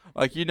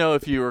 Like,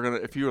 if you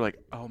were like,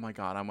 oh my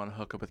god, I'm gonna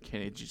hook up with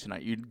Kenny G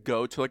tonight, you'd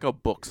go to like a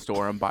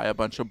bookstore and buy a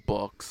bunch of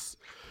books.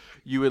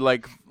 You would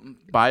like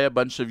buy a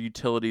bunch of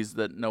utilities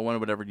that no one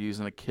would ever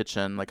use in a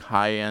kitchen, like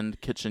high-end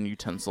kitchen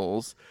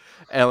utensils,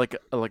 and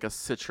like a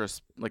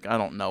citrus, like I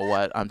don't know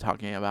what I'm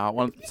talking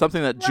about,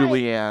 something that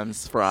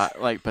Julianne's fry,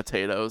 like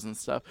potatoes and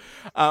stuff,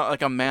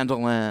 like a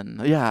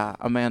mandolin,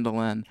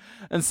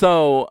 and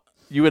so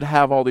you would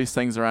have all these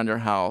things around your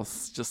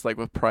house, just like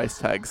with price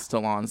tags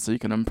still on, so you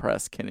can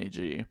impress Kenny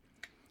G,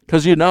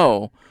 because you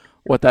know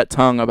what that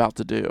tongue about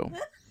to do.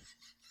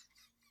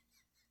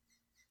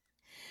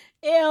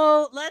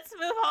 Ew, let's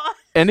move on.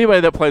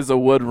 Anybody that plays a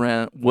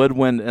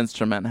woodwind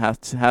instrument has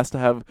to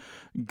have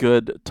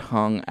good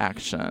tongue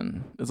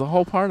action. It's a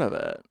whole part of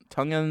it.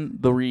 Tongue in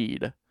the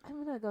reed.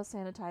 I'm gonna go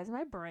sanitize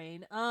my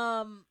brain.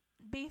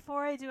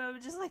 Before I do, I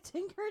would just like to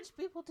encourage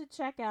people to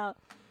check out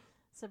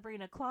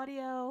Sabrina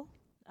Claudio.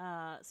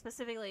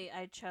 Specifically,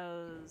 I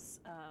chose.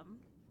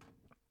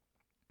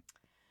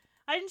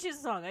 I didn't choose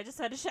a song. I just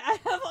had I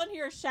have on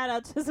here a shout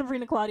out to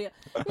Sabrina Claudio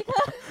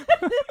because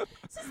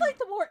this is like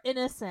the more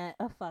innocent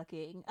of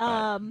fucking.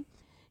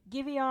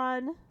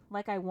 Giveon,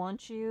 Like I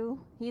Want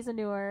You. He's a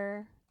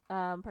newer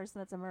person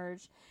that's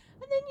emerged,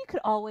 and then you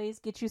could always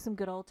get you some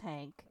good old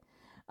Tank.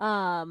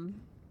 I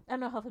don't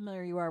know how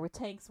familiar you are with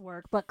Tank's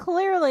work, but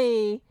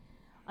clearly,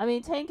 I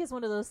mean, Tank is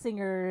one of those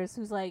singers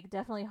who's like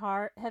definitely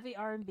heavy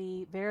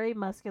R&B, very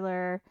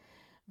muscular,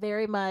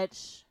 very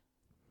much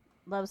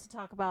loves to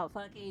talk about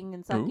fucking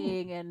and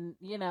sucking. Ooh. And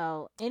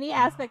any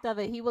aspect of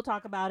it, he will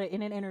talk about it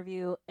in an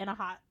interview in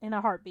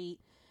a heartbeat.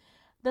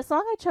 The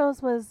song I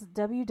chose was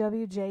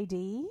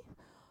WWJD,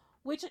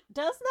 which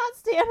does not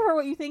stand for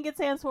what you think it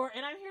stands for.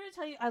 And I'm here to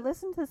tell you, I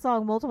listened to the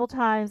song multiple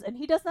times, and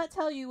he does not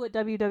tell you what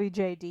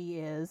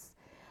WWJD is,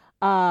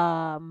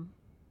 but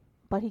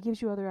he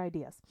gives you other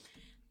ideas.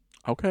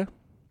 Okay,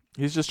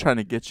 he's just trying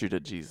to get you to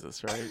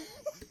Jesus, right?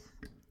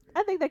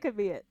 I think that could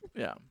be it.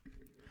 Yeah.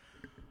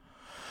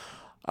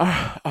 All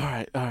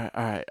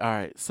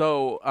right.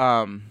 So,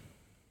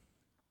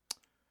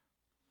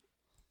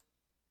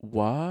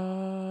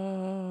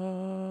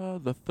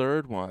 the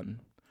third one,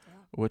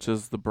 which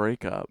is the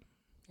breakup.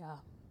 Yeah,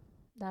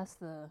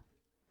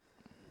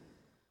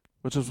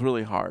 which was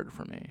really hard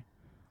for me.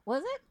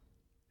 Was it?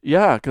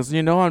 Yeah, because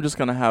I'm just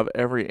gonna have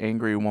every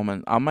angry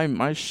woman.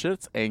 My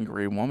shit's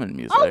angry woman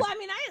music. Oh, I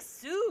mean, I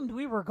assumed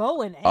we were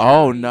going angry.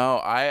 Oh no,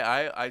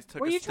 I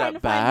took were a you step trying to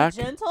back.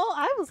 Find gentle?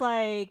 I was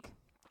like,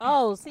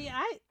 oh, see,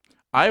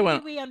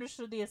 we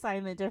understood the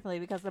assignment differently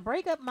because the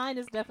breakup mine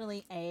is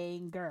definitely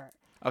anger.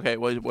 Okay,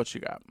 what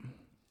you got?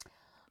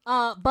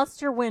 Bust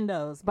Your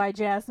Windows by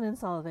Jasmine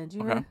Sullivan. Do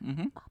you know?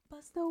 Mm-hmm.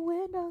 Bust the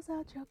windows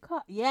out your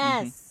car.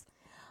 Yes.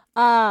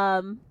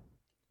 Mm-hmm.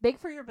 Big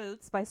for Your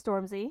Boots by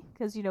Stormzy,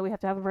 because we have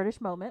to have a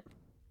British moment.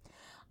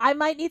 I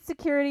Might Need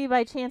Security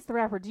by Chance the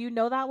Rapper. Do you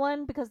know that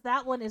one? Because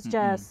that one is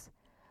just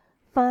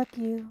fuck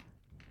you.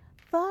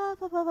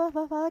 Fuck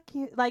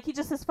you. Like, he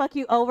just says fuck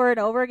you over and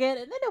over again.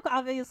 And then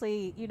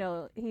obviously,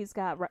 he's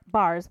got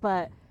bars,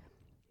 but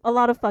a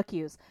lot of fuck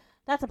yous.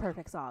 That's a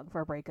perfect song for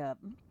a breakup.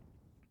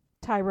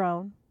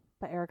 Tyrone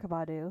by Erykah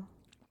Badu,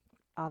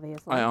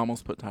 obviously. I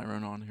almost put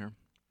Tyrone on here.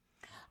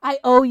 I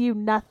Owe You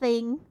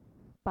Nothing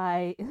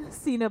by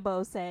Sina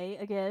Bose.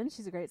 Again,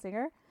 she's a great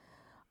singer.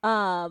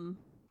 And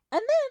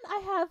then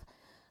I have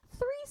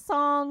 3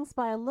 songs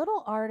by a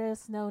little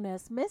artist known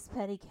as Miss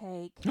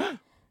Pettycake.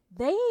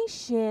 They Ain't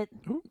Shit,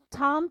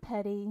 Tom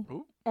Petty,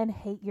 and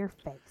Hate Your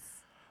Face.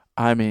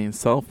 I mean,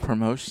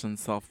 self-promotion.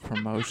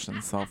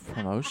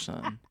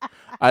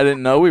 I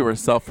didn't know we were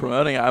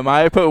self-promoting. I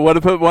might would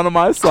have put one of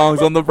my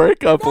songs on the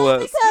breakup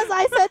list. Because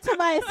I said to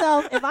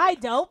myself, if I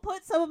don't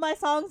put some of my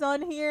songs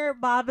on here,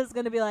 Bob is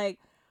going to be like,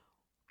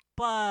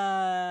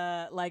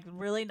 but, like,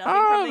 really nothing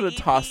from the EP?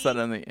 Toss that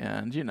in the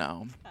end,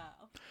 Oh.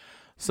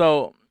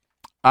 So,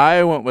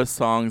 I went with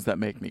songs that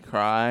make me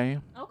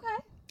cry. Okay.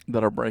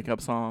 That are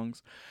breakup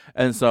songs.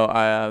 And so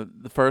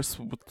the first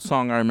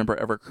song I remember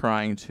ever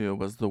crying to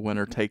was The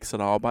Winner Takes It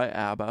All by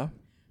ABBA.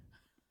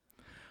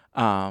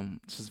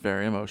 Which is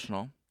very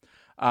emotional.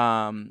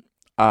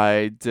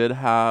 I did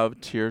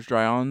have Tears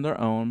Dry on Their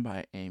Own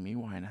by Amy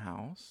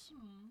Winehouse.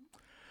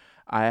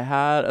 I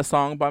had a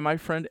song by my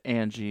friend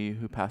Angie,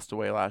 who passed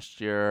away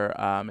last year.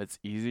 It's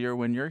Easier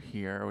When You're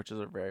Here, which is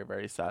a very,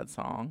 very sad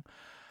song.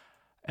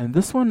 And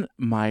this one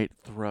might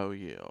throw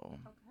you.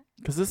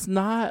 Because it's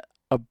not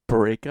a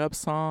breakup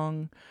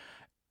song.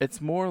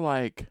 It's more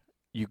like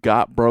you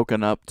got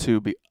broken up to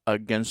be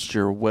against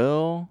your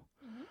will,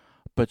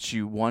 but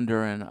you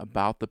wondering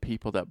about the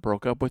people that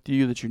broke up with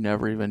you that you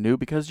never even knew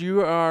because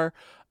you are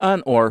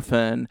an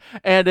orphan,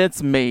 and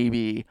it's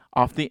Maybe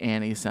off the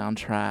Annie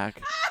soundtrack.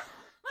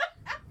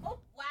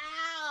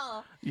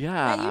 Wow.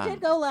 Yeah. You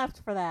did go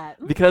left for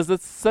that. Because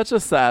it's such a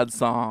sad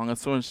song.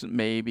 It's so much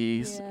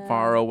Maybe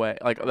Far Away.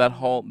 Like that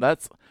whole,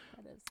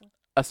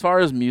 as far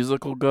as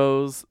musical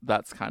goes,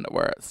 that's kind of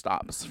where it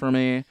stops for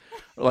me.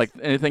 Like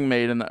anything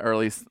made in the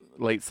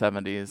late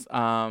 70s.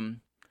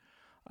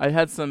 I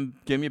had some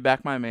Gimme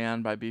Back My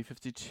Man by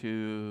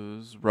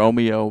B-52s,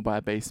 Romeo by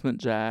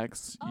Basement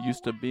Jaxx,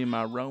 Used to Be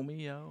My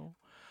Romeo.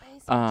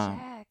 Basement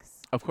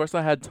Jaxx. Of course,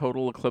 I had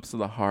Total Eclipse of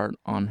the Heart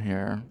on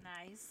here.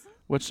 Nice.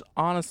 Which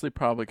honestly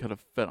probably could have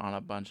fit on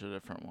a bunch of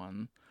different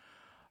ones.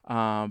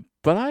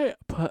 But I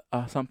put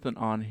something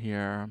on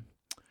here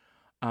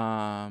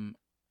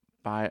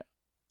by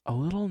a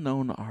little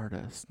known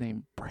artist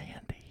named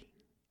Brandy.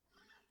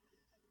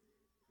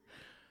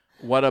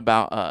 What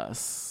About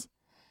Us?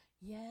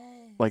 Yes.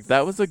 Like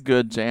that was a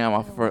good jam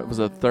off of it. Was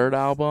a third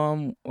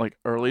album, like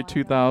early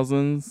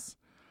 2000s.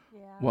 Yeah.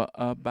 What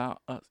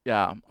About Us?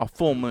 Yeah, a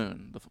Full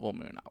Moon, the Full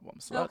Moon album.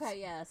 So okay,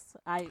 yes.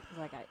 I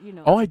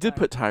did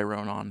put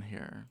Tyrone on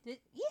here.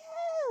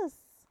 Yes.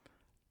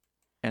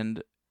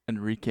 And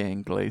Enrique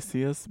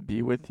Iglesias,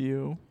 Be With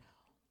You.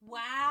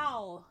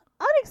 Wow.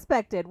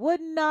 Unexpected.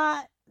 Would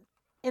not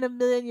in a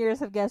million years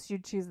have guessed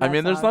you'd choose that. I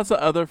mean, there's song. lots of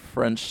other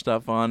French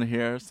stuff on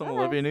here, some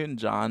Olivia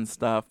Newton-John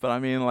stuff, but I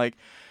mean, like,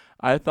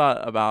 I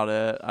thought about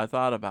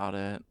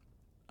it.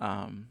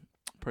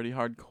 Pretty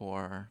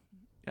hardcore.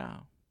 Yeah.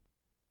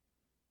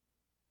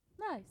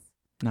 Nice.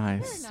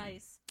 Very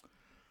nice.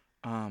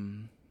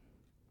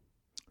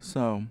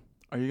 So,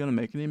 are you gonna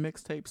make any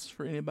mixtapes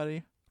for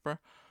anybody for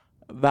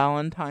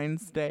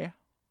Valentine's Day?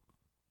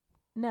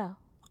 No.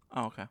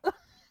 Oh, okay.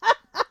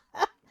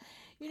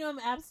 I'm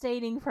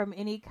abstaining from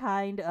any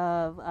kind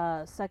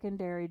of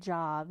secondary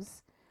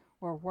jobs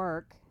or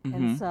work,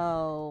 and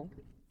so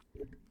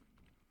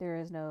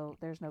there's no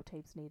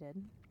tapes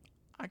needed.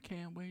 I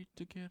can't wait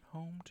to get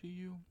home to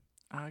you.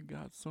 I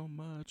got so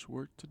much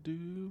work to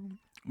do.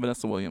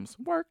 Vanessa Williams,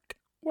 work.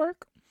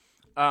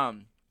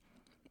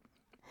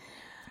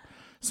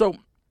 So,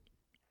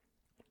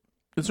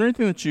 is there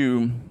anything that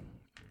you?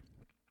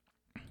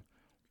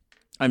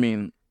 I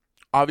mean,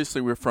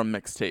 obviously we're from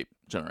mixtape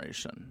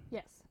generation.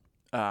 Yes.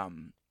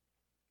 And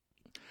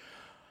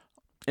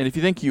if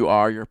you think you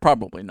are, you're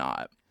probably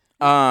not.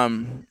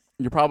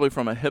 You're probably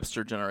from a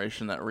hipster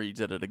generation that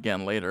redid it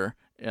again later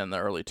in the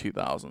early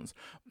 2000s.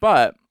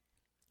 But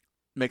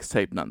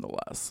mixtape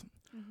nonetheless.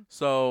 Mm-hmm.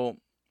 So,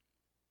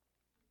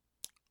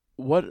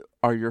 what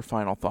are your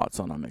final thoughts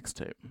on a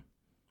mixtape?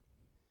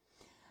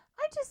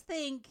 I just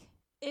think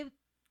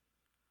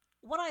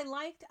what I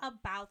liked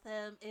about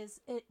them is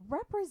it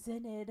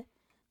represented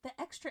the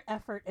extra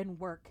effort and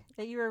work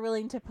that you were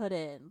willing to put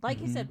in.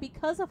 Like you said,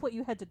 because of what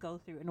you had to go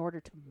through in order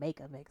to make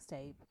a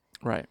mixtape.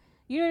 Right.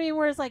 You know what I mean?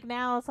 Whereas like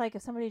now it's like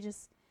if somebody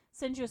just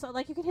sends you a song,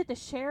 like you can hit the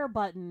share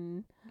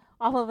button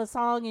off of a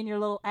song in your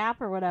little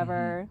app or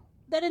whatever.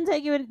 That didn't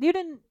take you you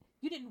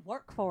didn't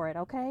work for it,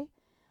 okay?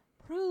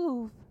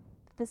 Prove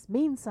that this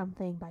means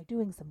something by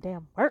doing some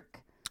damn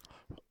work.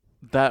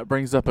 That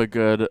brings up a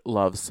good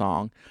love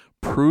song.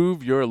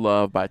 Prove Your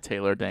Love by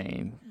Taylor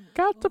Dayne.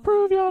 Got to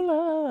prove your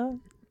love.